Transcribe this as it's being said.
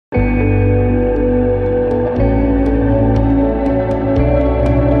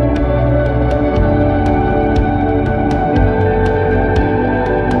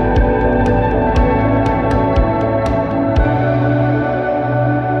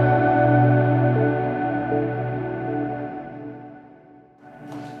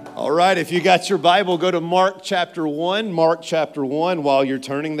right, if you got your Bible, go to Mark chapter 1. Mark chapter 1. While you're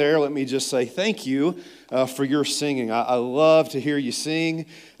turning there, let me just say thank you for your singing. I love to hear you sing.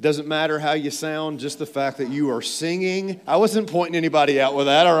 It doesn't matter how you sound, just the fact that you are singing. I wasn't pointing anybody out with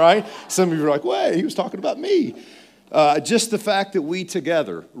that, all right? Some of you are like, wait, he was talking about me. Just the fact that we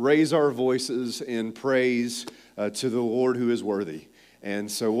together raise our voices in praise to the Lord who is worthy.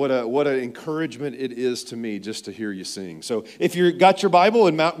 And so what an encouragement it is to me just to hear you sing. So if you got your Bible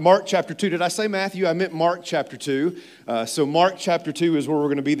in Mark chapter 2, did I say Matthew? I meant Mark chapter 2. So Mark chapter 2 is where we're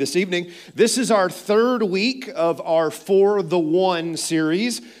going to be this evening. This is our third week of our For the One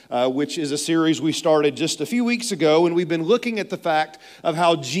series, which is a series we started just a few weeks ago. And we've been looking at the fact of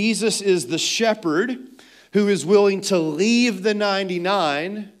how Jesus is the shepherd who is willing to leave the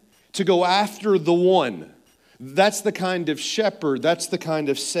 99 to go after the one. That's the kind of shepherd, that's the kind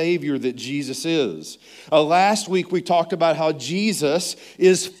of Savior that Jesus is. Last week we talked about how Jesus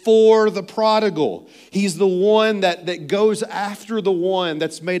is for the prodigal. He's the one that goes after the one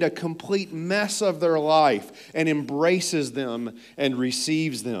that's made a complete mess of their life and embraces them and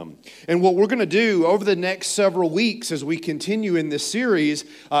receives them. And what we're going to do over the next several weeks as we continue in this series,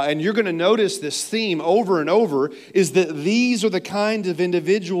 and you're going to notice this theme over and over, is that these are the kinds of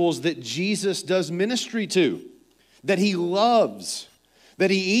individuals that Jesus does ministry to. That he loves,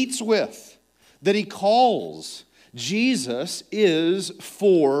 that he eats with, that he calls. Jesus is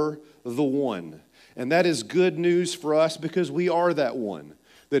for the one. And that is good news for us because we are that one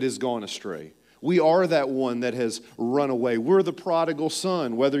that has gone astray. We are that one that has run away. We're the prodigal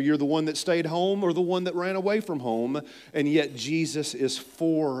son, whether you're the one that stayed home or the one that ran away from home. And yet Jesus is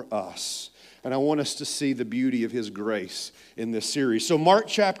for us. And I want us to see the beauty of his grace in this series. So Mark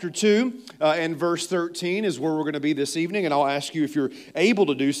chapter 2 and verse 13 is where we're going to be this evening. And I'll ask you, if you're able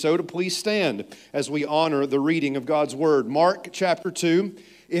to do so, to please stand as we honor the reading of God's word. Mark chapter 2.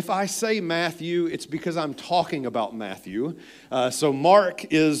 If I say Matthew, it's because I'm talking about Matthew. So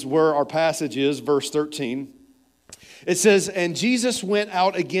Mark is where our passage is, verse 13. It says, "And Jesus went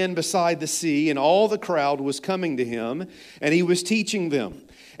out again beside the sea, and all the crowd was coming to him, and he was teaching them.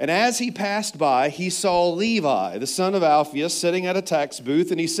 And as he passed by, he saw Levi, the son of Alphaeus, sitting at a tax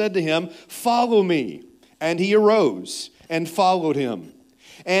booth, and he said to him, 'Follow me.' And he arose and followed him.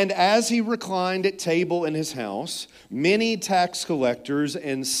 And as he reclined at table in his house, many tax collectors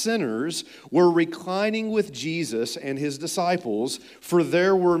and sinners were reclining with Jesus and his disciples, for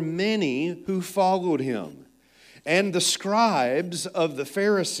there were many who followed him. And the scribes of the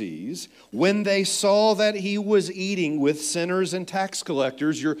Pharisees, when they saw that he was eating with sinners and tax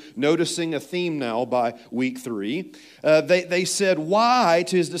collectors," you're noticing a theme now by week 3, they said, "Why,"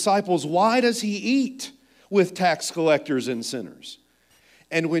 to his disciples, "why does he eat with tax collectors and sinners?"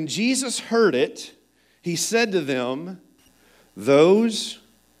 And when Jesus heard it, he said to them, "Those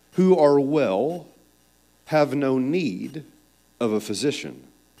who are well have no need of a physician,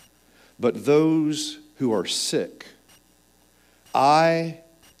 but those who are sick. I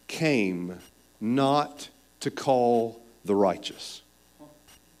came not to call the righteous,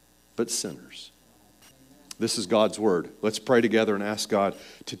 but sinners." This is God's word. Let's pray together and ask God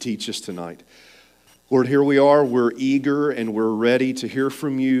to teach us tonight. Lord, here we are. We're eager and we're ready to hear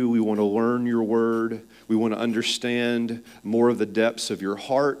from you. We want to learn your word. We want to understand more of the depths of your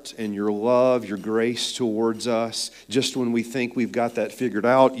heart and your love, your grace towards us. Just when we think we've got that figured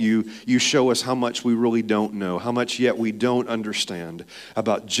out, you show us how much we really don't know, how much yet we don't understand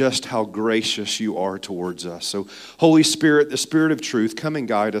about just how gracious you are towards us. So, Holy Spirit, the Spirit of truth, come and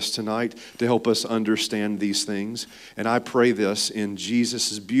guide us tonight to help us understand these things. And I pray this in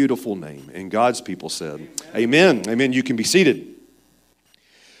Jesus' beautiful name. And God's people said, amen. Amen. You can be seated.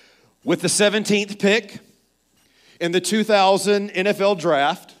 With the 17th pick in the 2000 NFL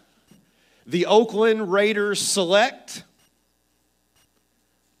Draft, the Oakland Raiders select,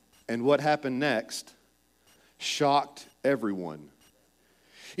 and what happened next shocked everyone.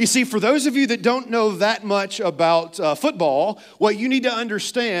 You see, for those of you that don't know that much about football, what you need to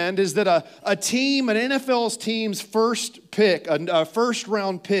understand is that a team, an NFL's team's first pick, a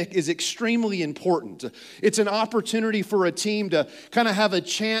first-round pick, is extremely important. It's an opportunity for a team to kind of have a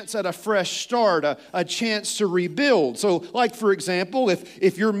chance at a fresh start, a chance to rebuild. So, like, for example,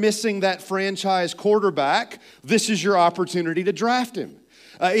 if you're missing that franchise quarterback, this is your opportunity to draft him.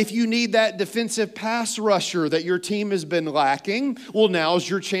 If you need that defensive pass rusher that your team has been lacking, well, now's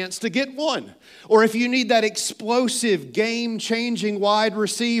your chance to get one. Or if you need that explosive, game-changing wide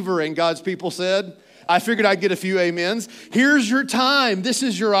receiver, and God's people said, I figured I'd get a few amens. Here's your time. This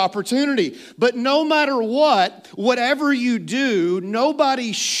is your opportunity. But no matter what, whatever you do,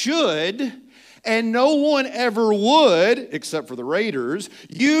 nobody should And no one ever would, except for the Raiders,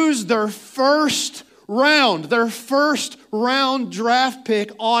 use their first round draft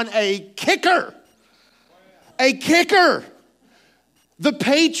pick on a kicker. A kicker. The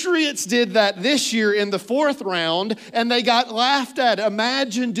Patriots did that this year in the 4th round, and they got laughed at.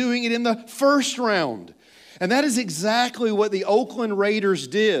 Imagine doing it in the 1st round. And that is exactly what the Oakland Raiders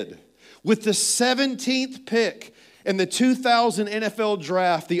did. With the 17th pick in the 2000 NFL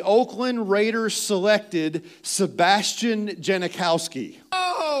Draft, the Oakland Raiders selected Sebastian Janikowski.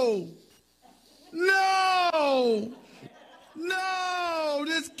 Oh! No! No!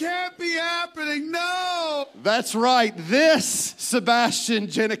 This can't be happening! No! That's right, this Sebastian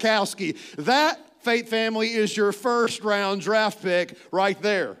Janikowski. That, Faith Family, is your 1st round draft pick right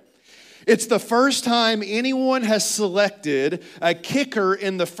there. It's the first time anyone has selected a kicker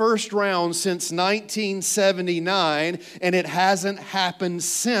in the 1st round since 1979, and it hasn't happened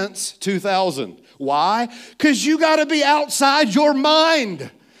since 2000. Why? Because you got to be outside your mind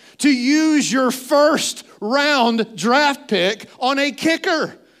to use your 1st round draft pick on a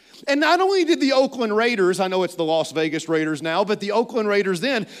kicker. And not only did the Oakland Raiders, I know it's the Las Vegas Raiders now, but the Oakland Raiders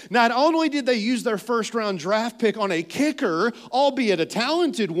then, not only did they use their 1st round draft pick on a kicker, albeit a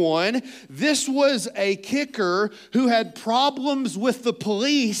talented one, this was a kicker who had problems with the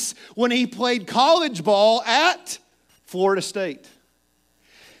police when he played college ball at Florida State.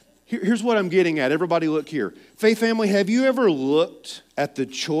 Here's what I'm getting at. Everybody look here. Faith Family, have you ever looked at the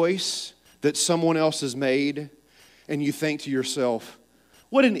choice that someone else has made and you think to yourself,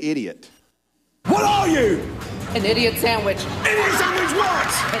 what an idiot? What are you? An idiot sandwich. Idiot sandwich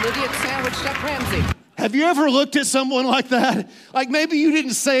what? An idiot sandwich, Chef Ramsay. Have you ever looked at someone like that? Like maybe you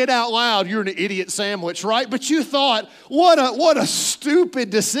didn't say it out loud, you're an idiot sandwich, right? But you thought, what a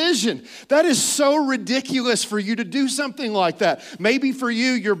stupid decision. That is so ridiculous for you to do something like that. Maybe for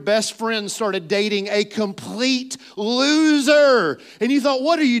you, your best friend started dating a complete loser. And you thought,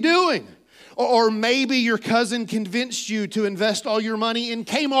 what are you doing? Or maybe your cousin convinced you to invest all your money in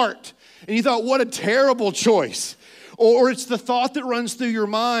Kmart. And you thought, what a terrible choice. Or it's the thought that runs through your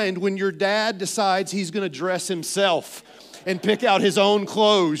mind when your dad decides he's going to dress himself and pick out his own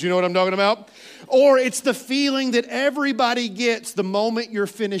clothes. You know what I'm talking about? Or it's the feeling that everybody gets the moment you're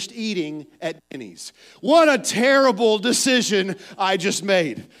finished eating at Denny's. What a terrible decision I just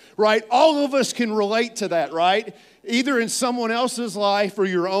made, right? All of us can relate to that, right? Either in someone else's life or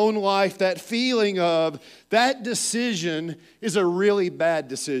your own life, that feeling of that decision is a really bad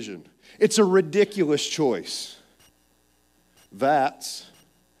decision. It's a ridiculous choice. That's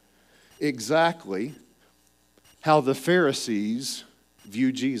exactly how the Pharisees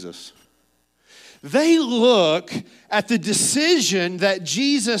view Jesus. They look at the decision that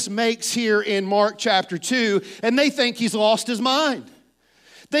Jesus makes here in Mark chapter 2, and they think he's lost his mind.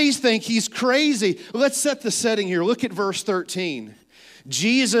 They think he's crazy. Let's set the setting here. Look at verse 13.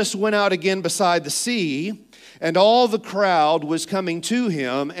 Jesus went out again beside the sea, and all the crowd was coming to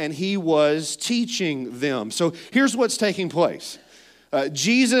him, and he was teaching them. So here's what's taking place.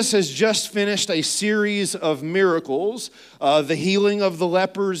 Jesus has just finished a series of miracles, the healing of the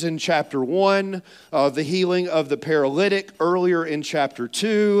lepers in chapter 1, the healing of the paralytic earlier in chapter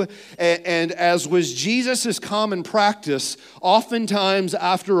 2, and as was Jesus' common practice, oftentimes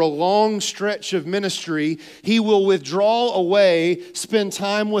after a long stretch of ministry, he will withdraw away, spend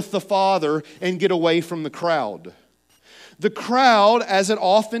time with the Father, and get away from the crowd. The crowd, as it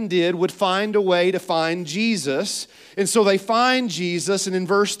often did, would find a way to find Jesus. And so they find Jesus, and in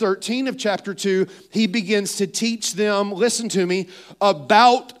verse 13 of chapter 2, he begins to teach them, listen to me,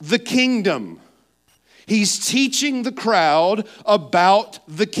 about the kingdom. He's teaching the crowd about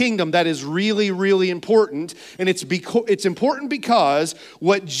the kingdom. That is really, really important. And it's important because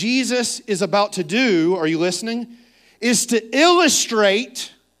what Jesus is about to do, are you listening, is to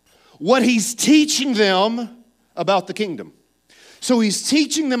illustrate what he's teaching them about the kingdom. So he's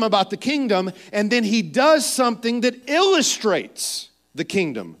teaching them about the kingdom, and then he does something that illustrates the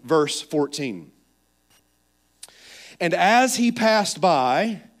kingdom. Verse 14. And as he passed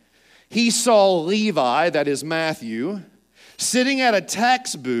by, he saw Levi, that is Matthew, sitting at a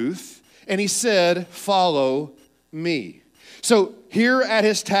tax booth, and he said, "Follow me." So here at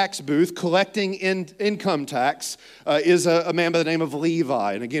his tax booth, collecting income tax, is a man by the name of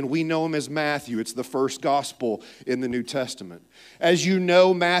Levi. And again, we know him as Matthew. It's the first gospel in the New Testament. As you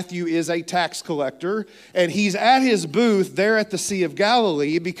know, Matthew is a tax collector, and he's at his booth there at the Sea of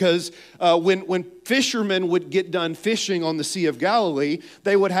Galilee because when fishermen would get done fishing on the Sea of Galilee,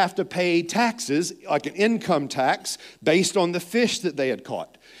 they would have to pay taxes, like an income tax, based on the fish that they had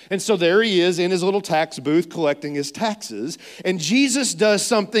caught. And so there he is in his little tax booth collecting his taxes. And Jesus does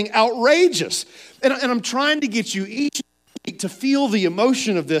something outrageous. And I'm trying to get you each week to feel the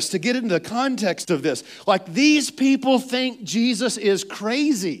emotion of this, to get into the context of this. Like, these people think Jesus is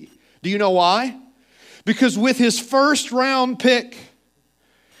crazy. Do you know why? Because with his first round pick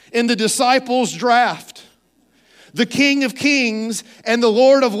in the disciples' draft, the King of Kings and the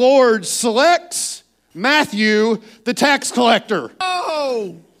Lord of Lords selects Matthew, the tax collector.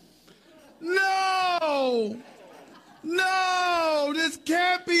 No! No! No! This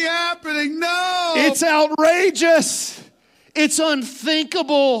can't be happening. No! It's outrageous. It's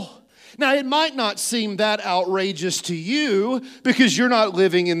unthinkable. Now, it might not seem that outrageous to you because you're not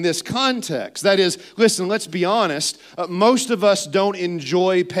living in this context. That is, listen, let's be honest. Most of us don't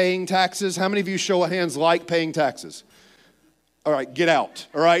enjoy paying taxes. How many of you, show of hands, like paying taxes? All right, get out,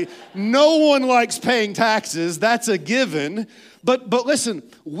 all right? No one likes paying taxes. That's a given. But listen,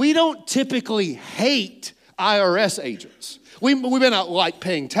 we don't typically hate IRS agents. We may not like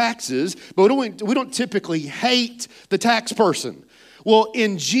paying taxes, but we don't typically hate the tax person. Well,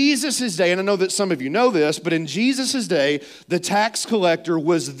 in Jesus' day, and I know that some of you know this, but in Jesus' day, the tax collector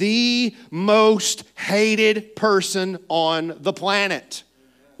was the most hated person on the planet.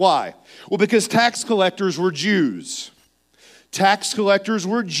 Why? Well, because tax collectors were Jews. Tax collectors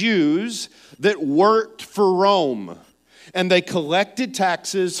were Jews that worked for Rome. And they collected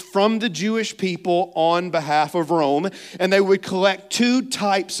taxes from the Jewish people on behalf of Rome. And they would collect two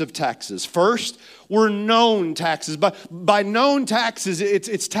types of taxes. First were known taxes. By known taxes,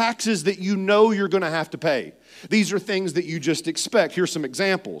 it's taxes that you know you're going to have to pay. These are things that you just expect. Here's some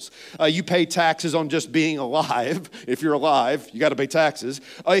examples. You pay taxes on just being alive. If you're alive, you got to pay taxes.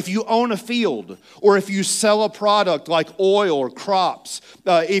 If you own a field, or if you sell a product like oil or crops,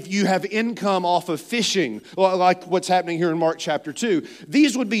 if you have income off of fishing, like what's happening here in Mark chapter 2,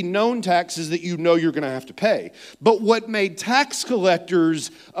 these would be known taxes that you know you're going to have to pay. But what made tax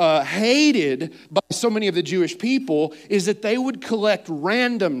collectors hated by so many of the Jewish people is that they would collect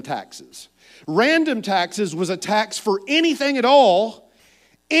random taxes. Random taxes was a tax for anything at all,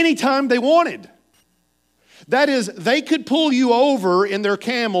 anytime they wanted. That is, they could pull you over in their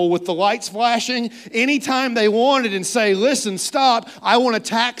camel with the lights flashing anytime they wanted and say, listen, stop, I want a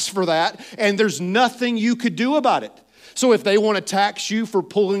tax for that, and there's nothing you could do about it. So if they want to tax you for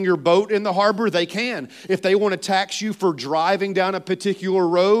pulling your boat in the harbor, they can. If they want to tax you for driving down a particular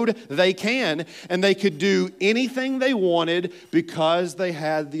road, they can. And they could do anything they wanted because they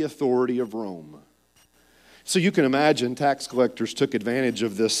had the authority of Rome. So you can imagine tax collectors took advantage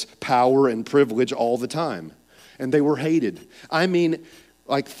of this power and privilege all the time. And they were hated. I mean,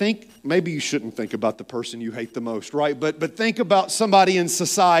 maybe you shouldn't think about the person you hate the most, right? But think about somebody in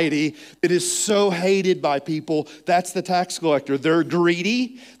society that is so hated by people. That's the tax collector. They're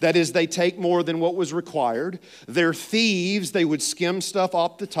greedy. That is, they take more than what was required. They're thieves. They would skim stuff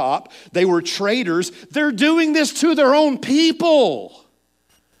off the top. They were traitors. They're doing this to their own people.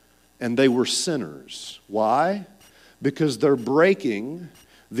 And they were sinners. Why? Because they're breaking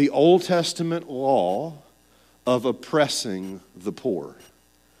the Old Testament law of oppressing the poor.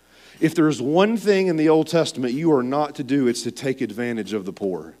 If there's one thing in the Old Testament you are not to do, it's to take advantage of the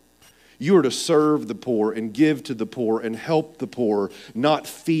poor. You are to serve the poor and give to the poor and help the poor, not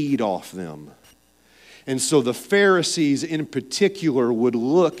feed off them. And so the Pharisees in particular would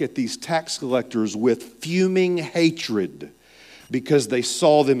look at these tax collectors with fuming hatred because they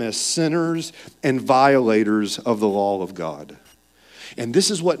saw them as sinners and violators of the law of God. And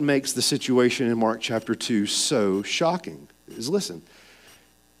this is what makes the situation in Mark chapter 2 so shocking. Listen,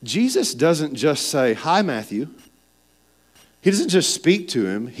 Jesus doesn't just say, hi, Matthew. He doesn't just speak to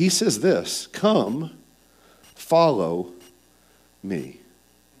him. He says this, come, follow me.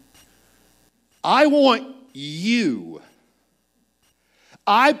 I want you.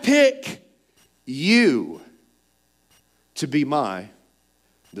 I pick you to be my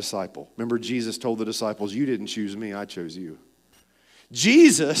disciple. Remember, Jesus told the disciples, you didn't choose me, I chose you.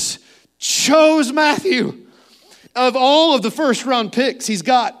 Jesus chose Matthew. Of all of the first round picks he's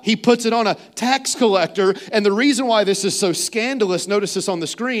got, he puts it on a tax collector. And the reason why this is so scandalous, notice this on the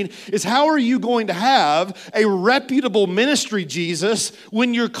screen, is how are you going to have a reputable ministry, Jesus,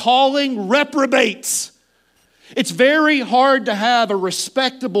 when you're calling reprobates? It's very hard to have a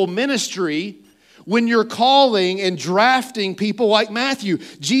respectable ministry when you're calling and drafting people like Matthew.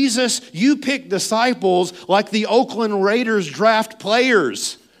 Jesus, you pick disciples like the Oakland Raiders draft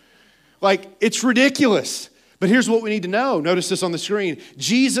players. It's ridiculous. But here's what we need to know. Notice this on the screen.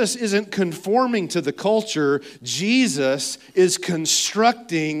 Jesus isn't conforming to the culture. Jesus is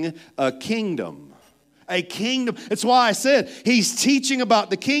constructing a kingdom A kingdom. That's why I said he's teaching about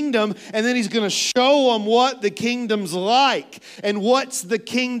the kingdom, and then he's going to show them what the kingdom's like. And what's the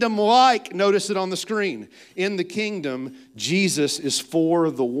kingdom like? Notice it on the screen. In the kingdom, Jesus is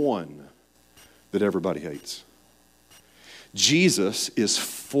for the one that everybody hates. Jesus is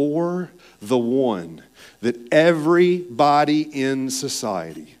for the one that everybody in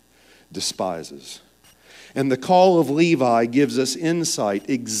society despises. And the call of Levi gives us insight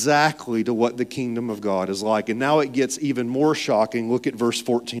exactly to what the kingdom of God is like. And now it gets even more shocking. Look at verse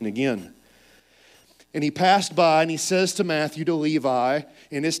 14 again. And he passed by and he says to Matthew, to Levi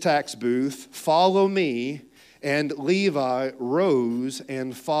in his tax booth, "Follow me." And Levi rose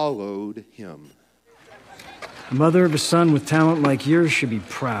and followed him. The mother of a son with talent like yours should be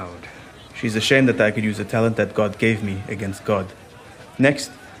proud. She's ashamed that I could use the talent that God gave me against God.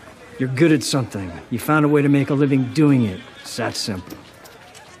 Next. You're good at something. You found a way to make a living doing it. It's that simple.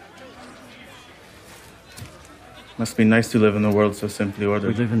 Must be nice to live in a world so simply We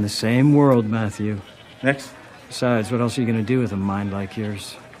ordered. live in the same world, Matthew. Next. Besides, what else are you going to do with a mind like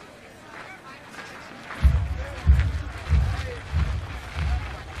yours?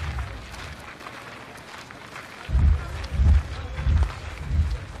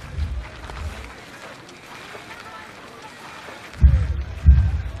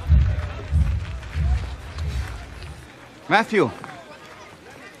 Matthew.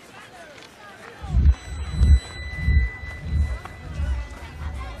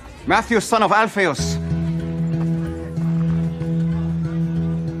 Matthew, son of Alphaeus.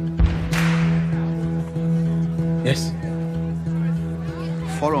 Yes.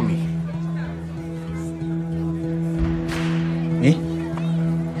 Follow me. Me?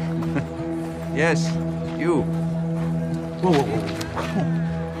 Yes, you. Whoa.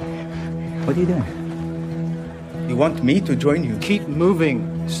 What are you doing? You want me to join you? Keep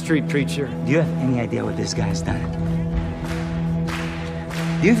moving, street preacher. Do you have any idea what this guy's done?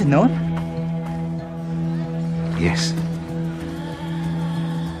 Do you even know him? Yes.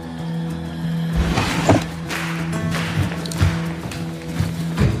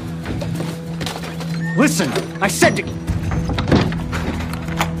 Listen, I said to...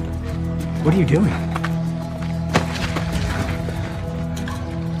 What are you doing?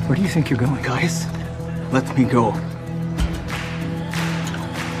 Where do you think you're going? Guys, let me go.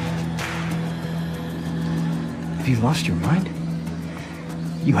 Have you lost your mind?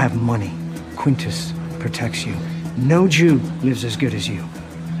 You have money. Quintus protects you. No Jew lives as good as you.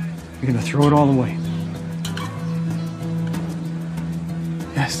 You're gonna throw it all away.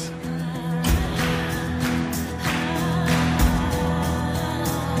 Yes.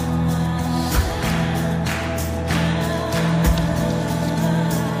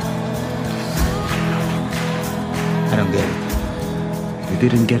 I don't get it. You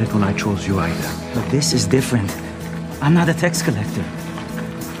didn't get it when I chose you either. But this is different. I'm not a tax collector.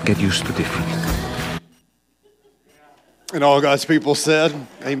 Get used to different. And all God's people said,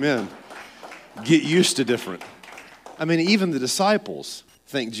 amen. Get used to different. I mean, even the disciples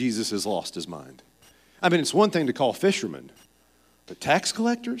think Jesus has lost his mind. I mean, it's one thing to call fishermen, but tax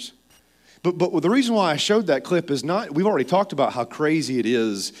collectors? But the reason why I showed that clip is not, we've already talked about how crazy it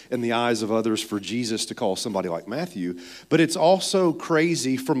is in the eyes of others for Jesus to call somebody like Matthew, but it's also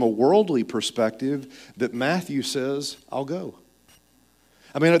crazy from a worldly perspective that Matthew says, I'll go.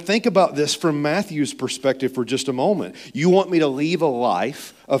 I mean, think about this from Matthew's perspective for just a moment. You want me to leave a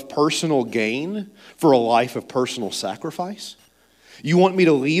life of personal gain for a life of personal sacrifice? You want me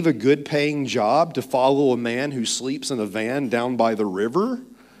to leave a good paying job to follow a man who sleeps in a van down by the river?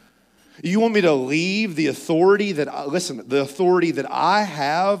 You want me to leave the authority the authority that I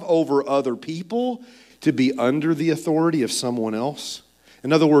have over other people to be under the authority of someone else?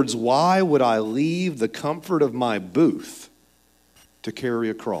 In other words, why would I leave the comfort of my booth to carry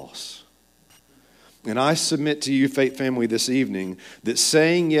a cross? And I submit to you, Faith Family, this evening that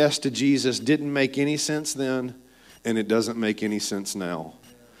saying yes to Jesus didn't make any sense then, and it doesn't make any sense now.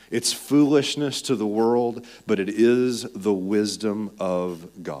 It's foolishness to the world, but it is the wisdom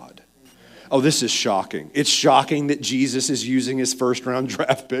of God. Oh, this is shocking. It's shocking that Jesus is using his first-round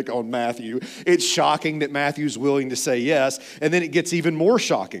draft pick on Matthew. It's shocking that Matthew's willing to say yes. And then it gets even more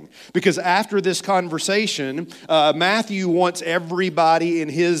shocking because after this conversation, Matthew wants everybody in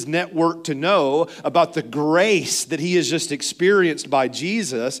his network to know about the grace that he has just experienced by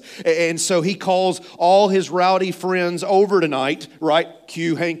Jesus. And so he calls all his rowdy friends over tonight, right?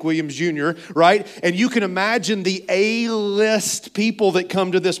 cue Hank Williams Jr., right? And you can imagine the A-list people that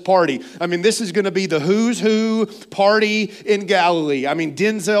come to this party. I mean, this is going to be the who's who party in Galilee. I mean,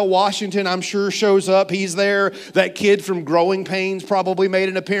 Denzel Washington, I'm sure, shows up. He's there. That kid from Growing Pains probably made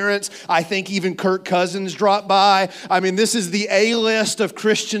an appearance. I think even Kirk Cousins dropped by. I mean, this is the A-list of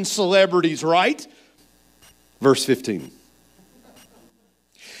Christian celebrities, right? Verse 15.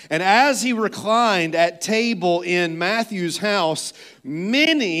 And as he reclined at table in Matthew's house,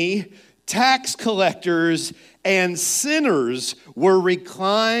 many tax collectors and sinners were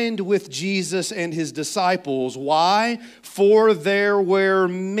reclined with Jesus and his disciples. Why? For there were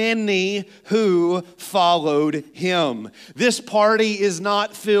many who followed him. This party is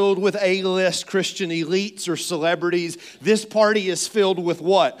not filled with A-list Christian elites or celebrities. This party is filled with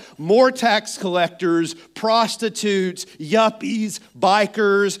what? More tax collectors, prostitutes, yuppies,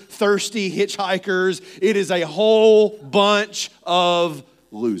 bikers, thirsty hitchhikers. It is a whole bunch of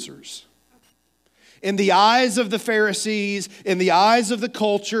losers. In the eyes of the Pharisees, in the eyes of the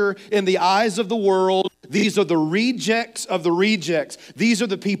culture, in the eyes of the world, these are the rejects of the rejects. These are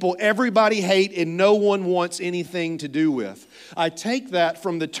the people everybody hates and no one wants anything to do with. I take that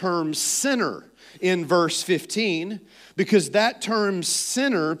from the term sinner in verse 15, because that term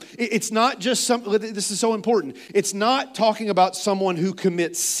sinner, it's not just this is so important. It's not talking about someone who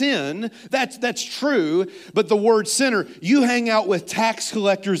commits sin. That's true. But the word sinner, you hang out with tax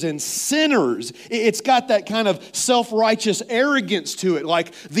collectors and sinners. It's got that kind of self-righteous arrogance to it,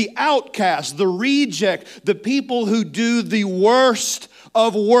 like the outcast, the reject, the people who do the worst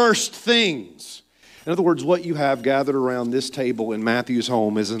of worst things. In other words, what you have gathered around this table in Matthew's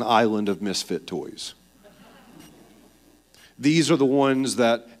home is an island of misfit toys. These are the ones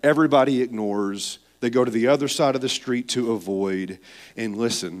that everybody ignores. They go to the other side of the street to avoid. And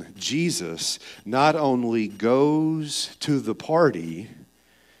listen, Jesus not only goes to the party,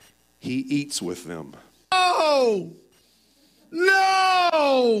 he eats with them. No!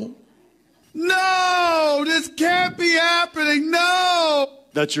 No! No! This can't be happening! No!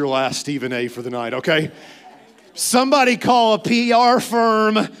 That's your last Stephen A. for the night, okay? Somebody call a PR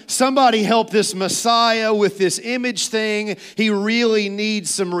firm. Somebody help this Messiah with this image thing. He really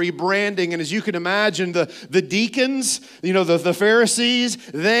needs some rebranding. And as you can imagine, the deacons, the Pharisees,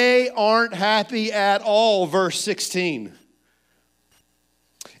 they aren't happy at all. Verse 16.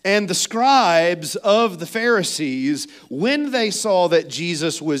 And the scribes of the Pharisees, when they saw that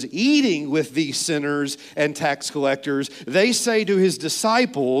Jesus was eating with these sinners and tax collectors, they say to his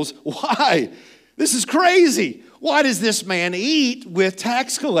disciples, "Why? This is crazy. Why does this man eat with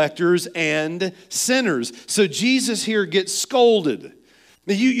tax collectors and sinners?" So Jesus here gets scolded.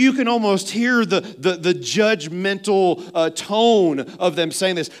 You can almost hear the judgmental tone of them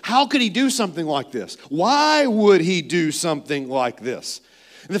saying this. How could he do something like this? Why would he do something like this?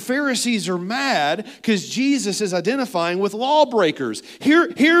 The Pharisees are mad because Jesus is identifying with lawbreakers. Here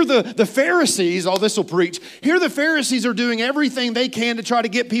the Pharisees, all this will preach, here the Pharisees are doing everything they can to try to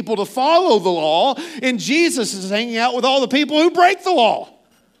get people to follow the law, and Jesus is hanging out with all the people who break the law.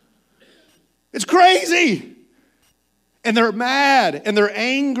 It's crazy. And they're mad, and they're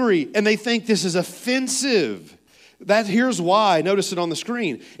angry, and they think this is offensive. Here's why. Notice it on the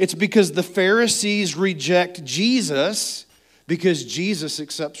screen. It's because the Pharisees reject Jesus because Jesus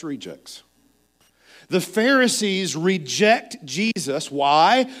accepts rejects. The Pharisees reject Jesus.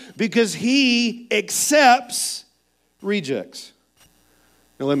 Why? Because he accepts rejects.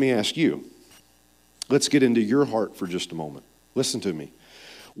 Now let me ask you. Let's get into your heart for just a moment. Listen to me.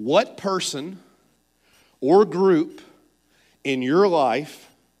 What person or group in your life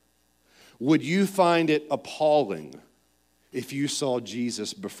would you find it appalling if you saw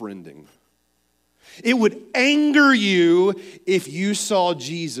Jesus befriending? It would anger you if you saw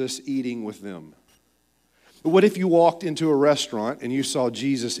Jesus eating with them. What if you walked into a restaurant and you saw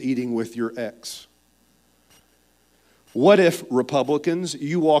Jesus eating with your ex? What if, Republicans,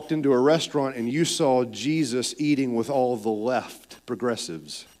 you walked into a restaurant and you saw Jesus eating with all the left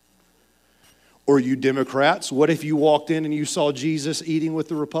progressives? Or you Democrats, what if you walked in and you saw Jesus eating with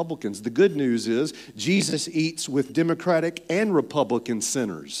the Republicans? The good news is Jesus eats with Democratic and Republican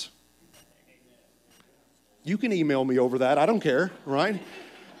sinners. You can email me over that. I don't care, right?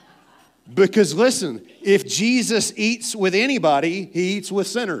 Because listen, if Jesus eats with anybody, he eats with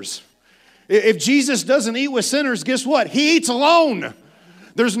sinners. If Jesus doesn't eat with sinners, guess what? He eats alone.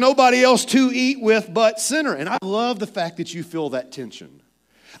 There's nobody else to eat with but sinner. And I love the fact that you feel that tension.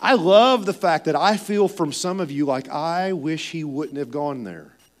 I love the fact that I feel from some of you like, I wish he wouldn't have gone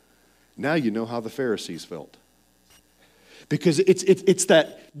there. Now you know how the Pharisees felt. Because it's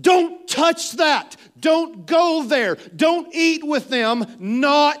that, don't touch that. Don't go there. Don't eat with them.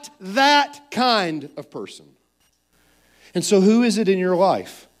 Not that kind of person. And so who is it in your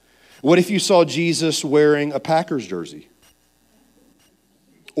life? What if you saw Jesus wearing a Packers jersey?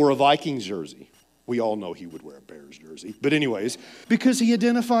 Or a Vikings jersey? We all know he would wear a Bears jersey. But anyways, because he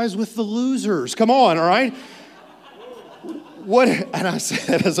identifies with the losers. Come on, all right? And I say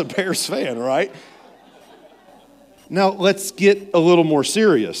that as a Bears fan, all right? Now, let's get a little more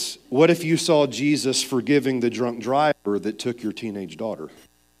serious. What if you saw Jesus forgiving the drunk driver that took your teenage daughter?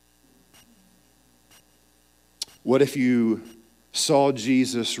 What if you saw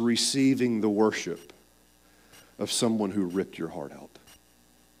Jesus receiving the worship of someone who ripped your heart out?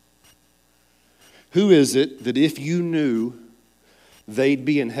 Who is it that if you knew they'd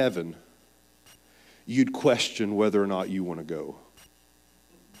be in heaven, you'd question whether or not you want to go?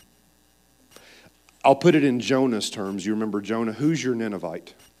 I'll put it in Jonah's terms. You remember Jonah? Who's your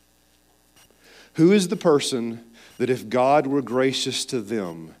Ninevite? Who is the person that if God were gracious to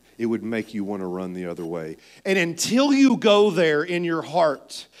them, it would make you want to run the other way? And until you go there in your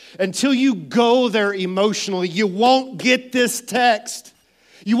heart, until you go there emotionally, you won't get this text.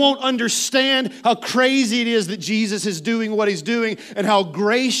 You won't understand how crazy it is that Jesus is doing what he's doing and how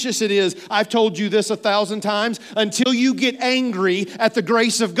gracious it is. I've told you this 1,000 times. Until you get angry at the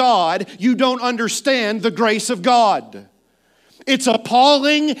grace of God, you don't understand the grace of God. It's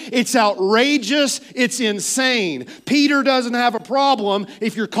appalling, it's outrageous, it's insane. Peter doesn't have a problem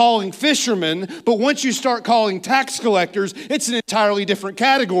if you're calling fishermen, but once you start calling tax collectors, it's an entirely different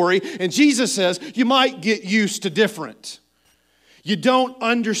category. And Jesus says you might get used to different. You don't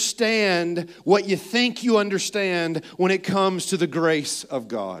understand what you think you understand when it comes to the grace of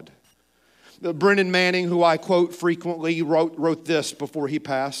God. Brennan Manning, who I quote frequently, wrote this before he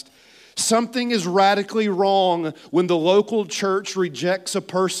passed. Something is radically wrong when the local church rejects a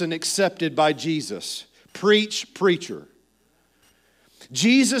person accepted by Jesus. Preach, preacher.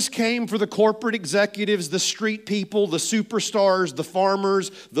 Jesus came for the corporate executives, the street people, the superstars, the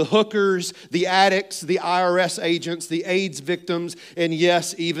farmers, the hookers, the addicts, the IRS agents, the AIDS victims, and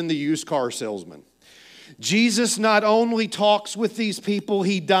yes, even the used car salesman. Jesus not only talks with these people,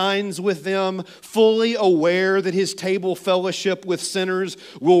 he dines with them, fully aware that his table fellowship with sinners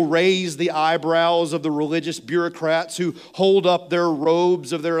will raise the eyebrows of the religious bureaucrats who hold up their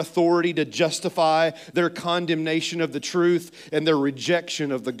robes of their authority to justify their condemnation of the truth and their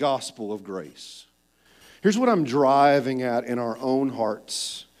rejection of the gospel of grace. Here's what I'm driving at in our own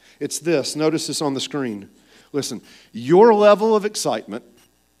hearts. It's this. Notice this on the screen. Listen, your level of excitement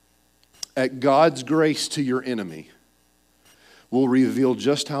at God's grace to your enemy will reveal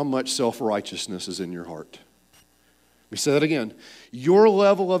just how much self-righteousness is in your heart. Let me say that again. Your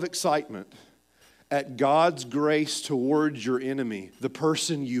level of excitement at God's grace towards your enemy, the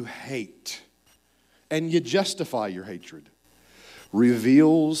person you hate, and you justify your hatred,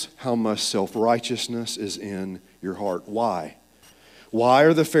 reveals how much self-righteousness is in your heart. Why? Why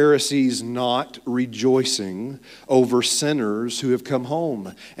are the Pharisees not rejoicing over sinners who have come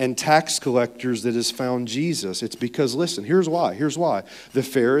home and tax collectors that has found Jesus? It's because, listen, here's why. The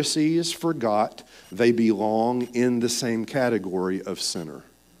Pharisees forgot they belong in the same category of sinner.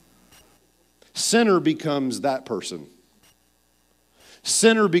 Sinner becomes that person.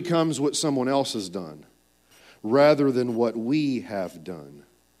 Sinner becomes what someone else has done rather than what we have done.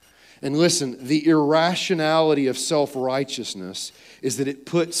 And listen, the irrationality of self-righteousness is that it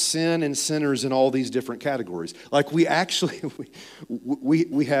puts sin and sinners in all these different categories. Like we actually,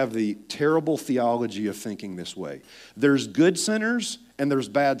 we have the terrible theology of thinking this way. There's good sinners and there's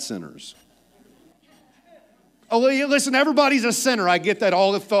bad sinners. Oh, listen, everybody's a sinner. I get that.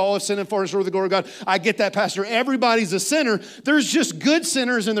 All have sinned and fallen short of the glory of God. I get that, Pastor. Everybody's a sinner. There's just good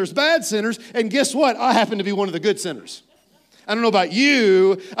sinners and there's bad sinners. And guess what? I happen to be one of the good sinners. I don't know about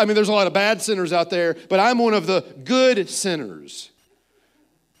you. I mean, there's a lot of bad sinners out there, but I'm one of the good sinners.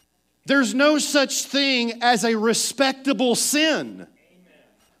 There's no such thing as a respectable sin.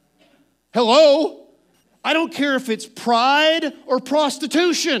 Hello? I don't care if it's pride or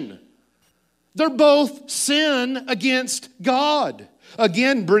prostitution. They're both sin against God.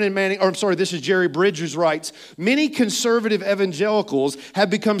 Again, this is Jerry Bridges writes, many conservative evangelicals have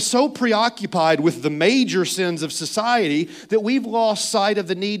become so preoccupied with the major sins of society that we've lost sight of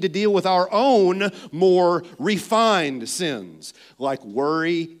the need to deal with our own more refined sins, like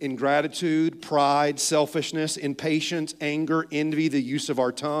worry, ingratitude, pride, selfishness, impatience, anger, envy, the use of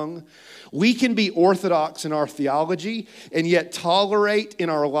our tongue. We can be orthodox in our theology and yet tolerate in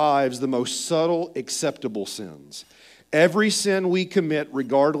our lives the most subtle, acceptable sins. Every sin we commit,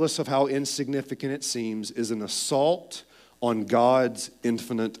 regardless of how insignificant it seems, is an assault on God's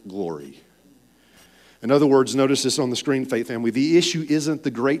infinite glory. In other words, notice this on the screen, Faith Family. The issue isn't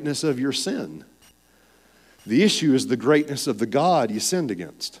the greatness of your sin. The issue is the greatness of the God you sinned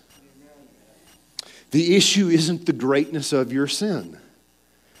against. The issue isn't the greatness of your sin.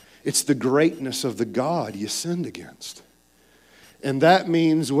 It's the greatness of the God you sinned against. And that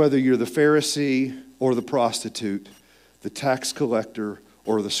means whether you're the Pharisee or the prostitute, the tax collector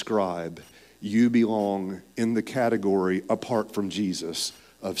or the scribe, you belong in the category, apart from Jesus,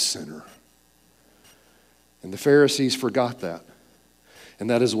 of sinner. And the Pharisees forgot that. And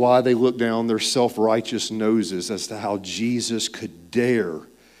that is why they looked down their self-righteous noses as to how Jesus could dare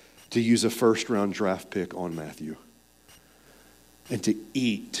to use a first-round draft pick on Matthew and to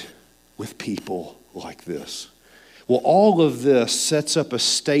eat with people like this. Well, all of this sets up a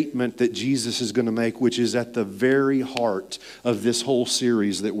statement that Jesus is going to make, which is at the very heart of this whole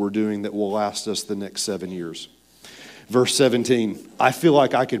series that we're doing that will last us the next 7 years. Verse 17. I feel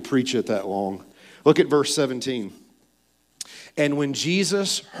like I could preach it that long. Look at verse 17. And when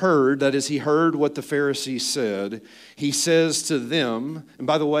Jesus heard, that is, he heard what the Pharisees said, he says to them, and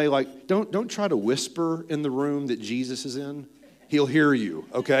by the way, like, don't try to whisper in the room that Jesus is in. He'll hear you,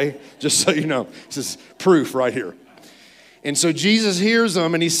 okay? Just so you know. This is proof right here. And so Jesus hears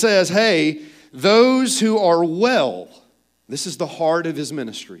them and he says, hey, those who are well, this is the heart of his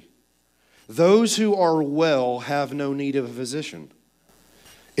ministry. Those who are well have no need of a physician.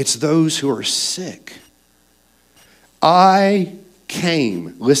 It's those who are sick. I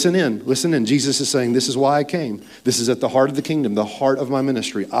came. Listen in. Jesus is saying, this is why I came. This is at the heart of the kingdom, the heart of my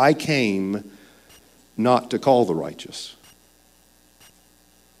ministry. I came not to call the righteous,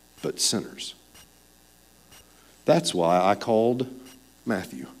 but sinners. That's why I called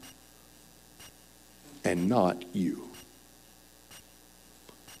Matthew and not you.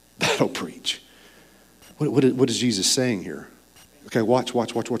 That'll preach. What is Jesus saying here? Okay, watch.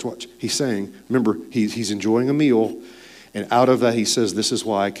 He's saying, remember, he's enjoying a meal, and out of that he says, this is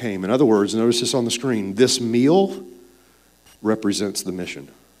why I came. In other words, notice this on the screen. This meal represents the mission.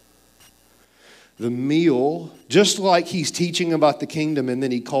 The meal, just like he's teaching about the kingdom and then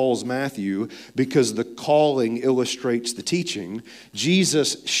he calls Matthew because the calling illustrates the teaching,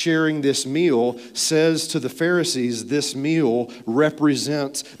 Jesus sharing this meal says to the Pharisees, this meal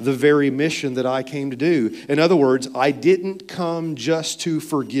represents the very mission that I came to do. In other words, I didn't come just to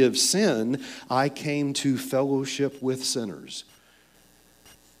forgive sin, I came to fellowship with sinners.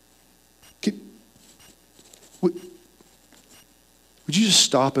 Would you just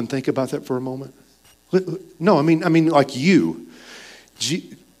stop and think about that for a moment? No, I mean like you.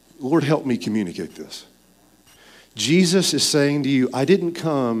 Lord, help me communicate this. Jesus is saying to you, I didn't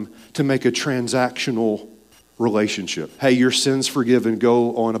come to make a transactional relationship. Hey, your sin's forgiven,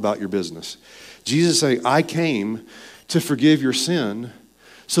 go on about your business. Jesus is saying, I came to forgive your sin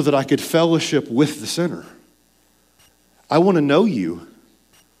so that I could fellowship with the sinner. I want to know you.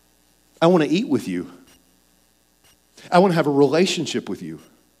 I want to eat with you. I want to have a relationship with you.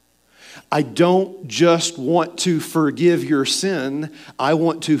 I don't just want to forgive your sin. I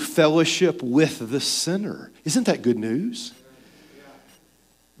want to fellowship with the sinner. Isn't that good news?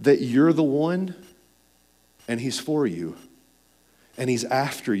 That you're the one and he's for you and he's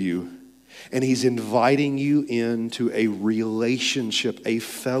after you and he's inviting you into a relationship, a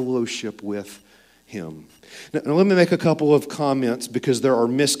fellowship with him. Now, let me make a couple of comments because there are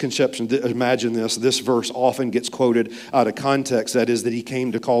misconceptions. Imagine this verse often gets quoted out of context. That is that he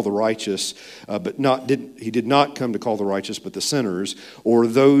came to call the righteous, he did not come to call the righteous, but the sinners, or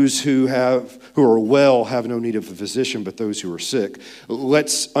those who are well have no need of a physician, but those who are sick.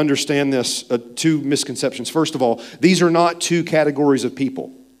 Let's understand this, two misconceptions. First of all, these are not two categories of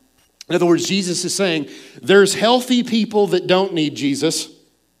people. In other words, Jesus is saying there's healthy people that don't need Jesus,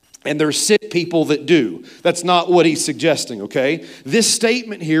 and there's sick people that do. That's not what he's suggesting, okay? This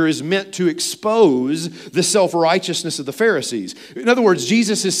statement here is meant to expose the self-righteousness of the Pharisees. In other words,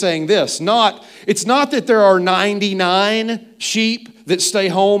 Jesus is saying this, it's not that there are 99 sheep that stay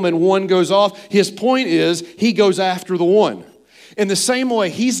home and one goes off. His point is he goes after the one. In the same way,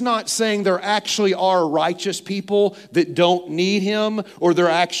 he's not saying there actually are righteous people that don't need him, or there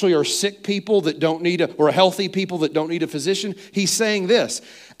actually are sick people that don't need or healthy people that don't need a physician. He's saying this,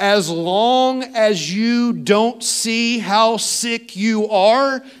 as long as you don't see how sick you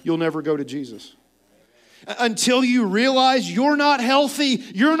are, you'll never go to Jesus. Until you realize you're not healthy,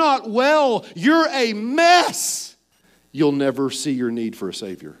 you're not well, you're a mess, you'll never see your need for a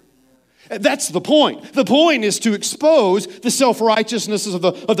Savior. That's the point. The point is to expose the self-righteousness of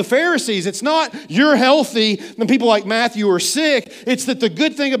the Pharisees. It's not you're healthy and people like Matthew are sick. It's that the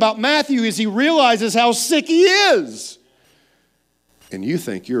good thing about Matthew is he realizes how sick he is. And you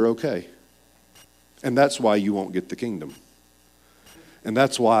think you're okay. And that's why you won't get the kingdom. And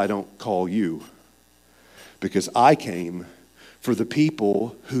that's why I don't call you. Because I came for the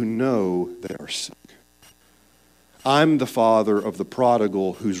people who know they are sick. I'm the father of the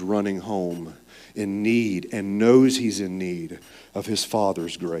prodigal who's running home in need and knows he's in need of his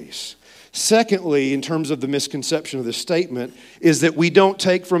Father's grace. Secondly, in terms of the misconception of this statement, is that we don't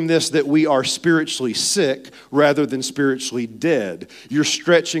take from this that we are spiritually sick rather than spiritually dead. You're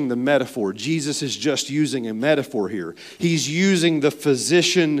stretching the metaphor. Jesus is just using a metaphor here. He's using the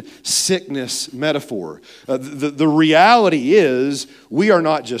physician sickness metaphor. The reality is we are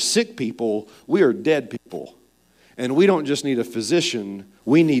not just sick people, we are dead people. And we don't just need a physician,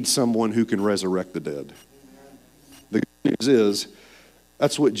 we need someone who can resurrect the dead. The good news is,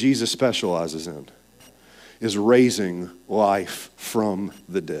 that's what Jesus specializes in, is raising life from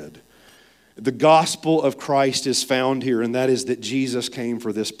the dead. The gospel of Christ is found here, and that is that Jesus came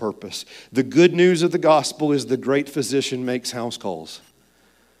for this purpose. The good news of the gospel is the great physician makes house calls.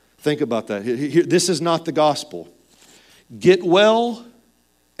 Think about that. This is not the gospel. Get well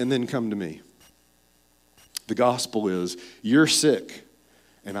and then come to me. The gospel is, you're sick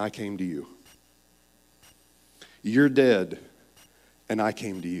and I came to you. You're dead and I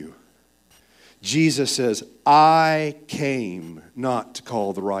came to you. Jesus says, I came not to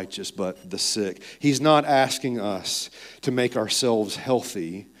call the righteous, but the sick. He's not asking us to make ourselves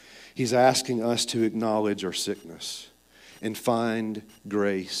healthy. He's asking us to acknowledge our sickness and find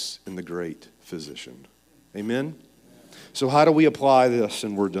grace in the great physician. Amen? So how do we apply this?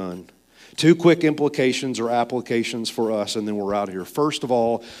 And we're done. 2 quick implications or applications for us, and then we're out of here. First of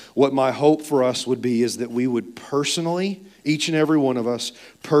all, what my hope for us would be is that we would personally, each and every one of us,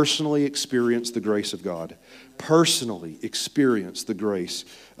 personally experience the grace of God. Personally experience the grace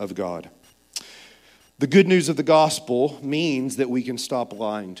of God. The good news of the gospel means that we can stop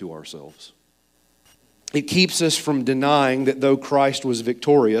lying to ourselves. It keeps us from denying that though Christ was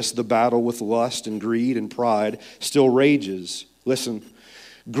victorious, the battle with lust and greed and pride still rages. Listen,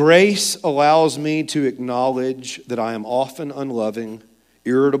 grace allows me to acknowledge that I am often unloving,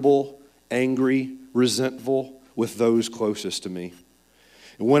 irritable, angry, resentful with those closest to me.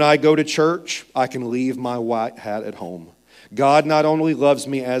 And when I go to church, I can leave my white hat at home. God not only loves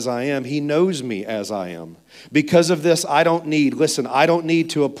me as I am, He knows me as I am. Because of this, I don't need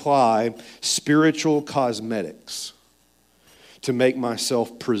to apply spiritual cosmetics to make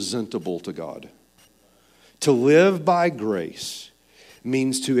myself presentable to God. To live by grace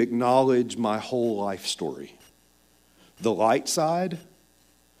means to acknowledge my whole life story, the light side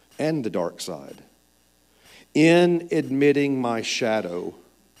and the dark side. In admitting my shadow,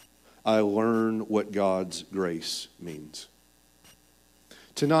 I learn what God's grace means.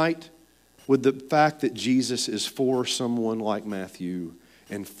 Tonight, would the fact that Jesus is for someone like Matthew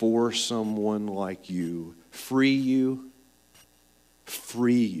and for someone like you free you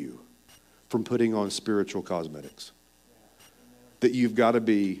from putting on spiritual cosmetics? That you've got to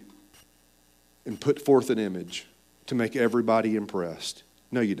be and put forth an image to make everybody impressed.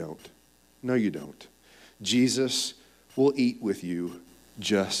 No, you don't. No, you don't. Jesus will eat with you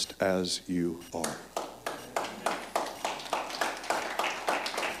just as you are.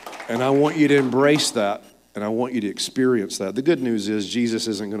 And I want you to embrace that, and I want you to experience that. The good news is Jesus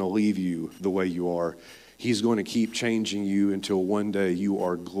isn't going to leave you the way you are. He's going to keep changing you until one day you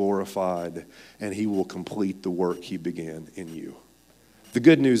are glorified, and He will complete the work He began in you. The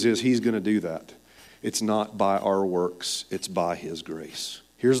good news is He's going to do that. It's not by our works, it's by His grace.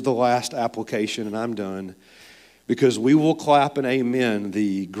 Here's the last application, and I'm done. Because we will clap and amen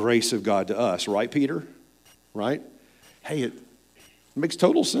the grace of God to us. Right, Peter? Right? Hey, it makes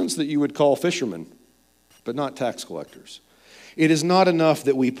total sense that you would call fishermen, but not tax collectors. It is not enough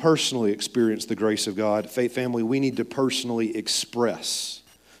that we personally experience the grace of God. Faith family, we need to personally express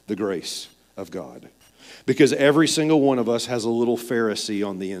the grace of God. Because every single one of us has a little Pharisee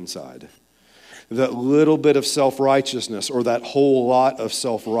on the inside. That little bit of self-righteousness or that whole lot of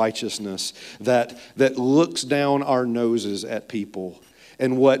self-righteousness that looks down our noses at people.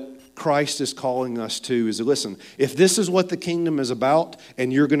 And what Christ is calling us to is, listen, if this is what the kingdom is about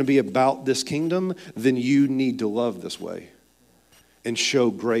and you're going to be about this kingdom, then you need to love this way and show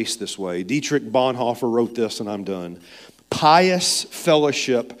grace this way. Dietrich Bonhoeffer wrote this, and I'm done. Pious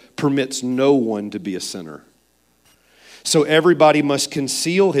fellowship permits no one to be a sinner. So everybody must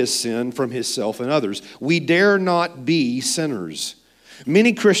conceal his sin from himself and others. We dare not be sinners.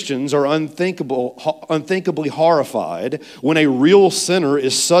 Many Christians are unthinkably horrified when a real sinner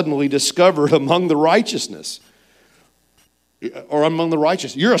is suddenly discovered among the righteousness. Or among the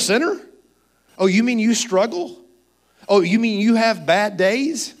righteous. You're a sinner? Oh, you mean you struggle? Oh, you mean you have bad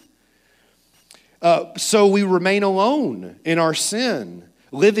days? So we remain alone in our sin,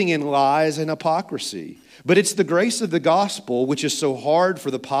 living in lies and hypocrisy. But it's the grace of the gospel, which is so hard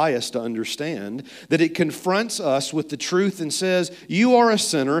for the pious to understand, that it confronts us with the truth and says, you are a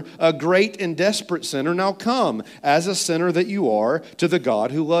sinner, a great and desperate sinner. Now come, as a sinner that you are, to the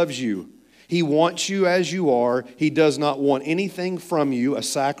God who loves you. He wants you as you are. He does not want anything from you, a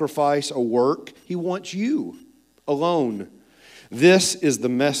sacrifice, a work. He wants you alone. This is the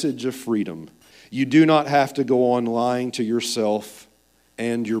message of freedom. You do not have to go on lying to yourself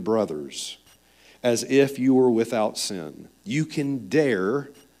and your brothers as if you were without sin. You can dare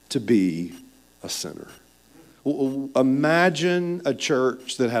to be a sinner. Imagine a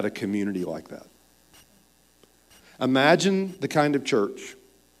church that had a community like that. Imagine the kind of church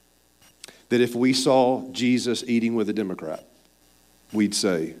that if we saw Jesus eating with a Democrat, we'd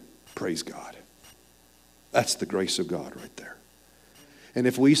say, praise God. That's the grace of God right there. And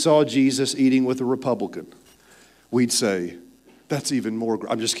if we saw Jesus eating with a Republican, we'd say, that's even more.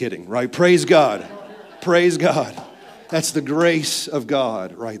 I'm just kidding, right? Praise God. Praise God. That's the grace of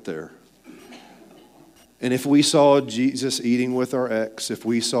God right there. And if we saw Jesus eating with our ex, if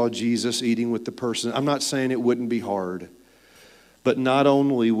we saw Jesus eating with the person, I'm not saying it wouldn't be hard, but not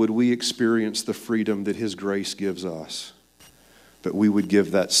only would we experience the freedom that His grace gives us, but we would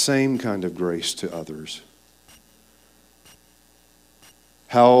give that same kind of grace to others.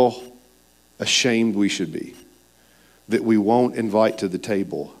 How ashamed we should be that we won't invite to the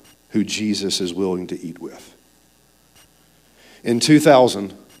table who Jesus is willing to eat with. In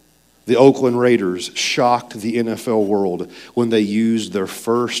 2000, the Oakland Raiders shocked the NFL world when they used their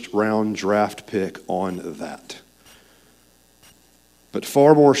first round draft pick on that. But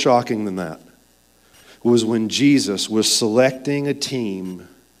far more shocking than that was when Jesus was selecting a team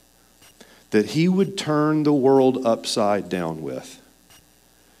that He would turn the world upside down with.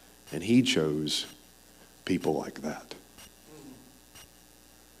 And He chose people like that.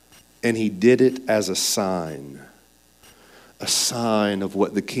 And He did it as a sign of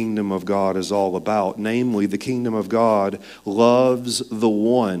what the kingdom of God is all about. Namely, the kingdom of God loves the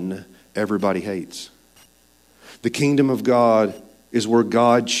one everybody hates. The kingdom of God is where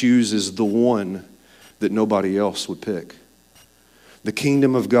God chooses the one that nobody else would pick. The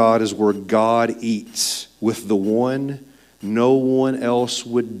kingdom of God is where God eats with the one no one else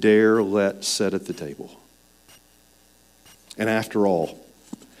would dare let sit at the table. And after all,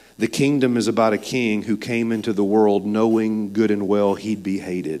 the kingdom is about a king who came into the world knowing good and well he'd be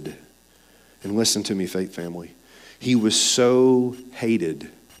hated. And listen to me, faith family. He was so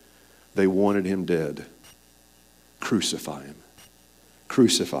hated, they wanted Him dead. Crucify Him.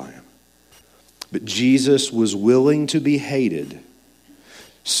 Crucify Him. But Jesus was willing to be hated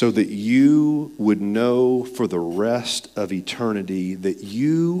so that you would know for the rest of eternity that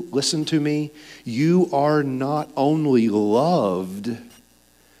you, listen to me, you are not only loved,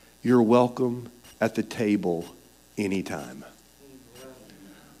 you're welcome at the table anytime,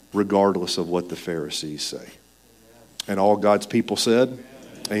 regardless of what the Pharisees say. And all God's people said,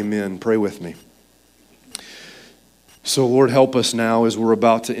 amen. Pray with me. So Lord, help us now as we're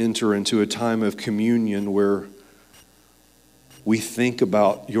about to enter into a time of communion where we think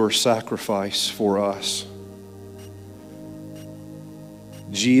about Your sacrifice for us.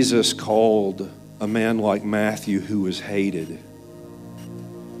 Jesus called a man like Matthew who was hated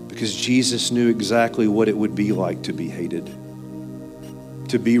because Jesus knew exactly what it would be like to be hated,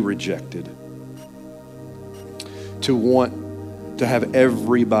 to be rejected, to want to have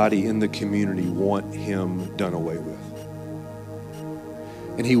everybody in the community want Him done away with.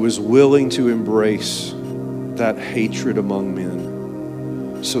 And He was willing to embrace that hatred among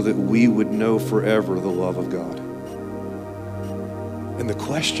men so that we would know forever the love of God. And the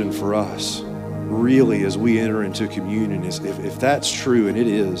question for us really as we enter into communion is if that's true, and it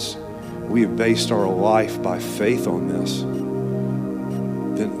is, we have based our life by faith on this,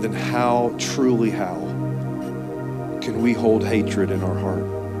 then how, truly how, can we hold hatred in our heart?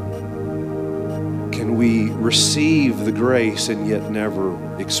 Can we receive the grace and yet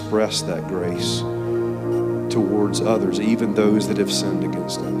never express that grace towards others, even those that have sinned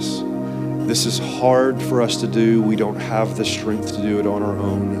against us? This is hard for us to do. We don't have the strength to do it on our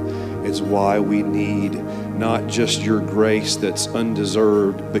own. It's why we need not just Your grace that's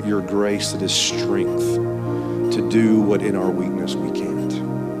undeserved, but Your grace that is strength to do what in our weakness we can't.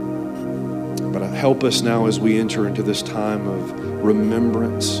 But help us now as we enter into this time of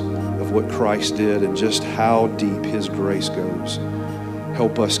remembrance of what Christ did and just how deep His grace goes.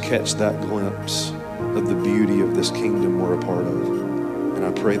 Help us catch that glimpse of the beauty of this kingdom we're a part of. And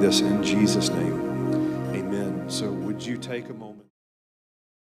I pray this in Jesus' name. Amen. So would take a moment.